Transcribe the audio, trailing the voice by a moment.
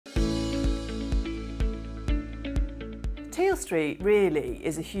Teal Street really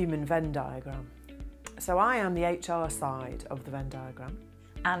is a human Venn diagram. So I am the HR side of the Venn diagram.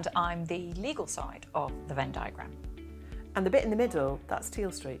 And I'm the legal side of the Venn diagram. And the bit in the middle, that's Teal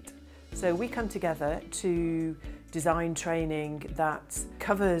Street. So we come together to design training that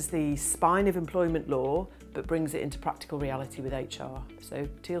covers the spine of employment law but brings it into practical reality with HR. So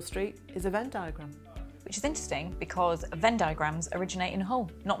Teal Street is a Venn diagram. Which is interesting because Venn diagrams originate in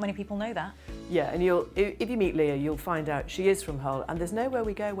Hull. Not many people know that. Yeah, and if you meet Leah, you'll find out she is from Hull, and there's nowhere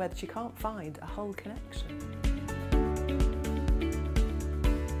we go where she can't find a Hull connection.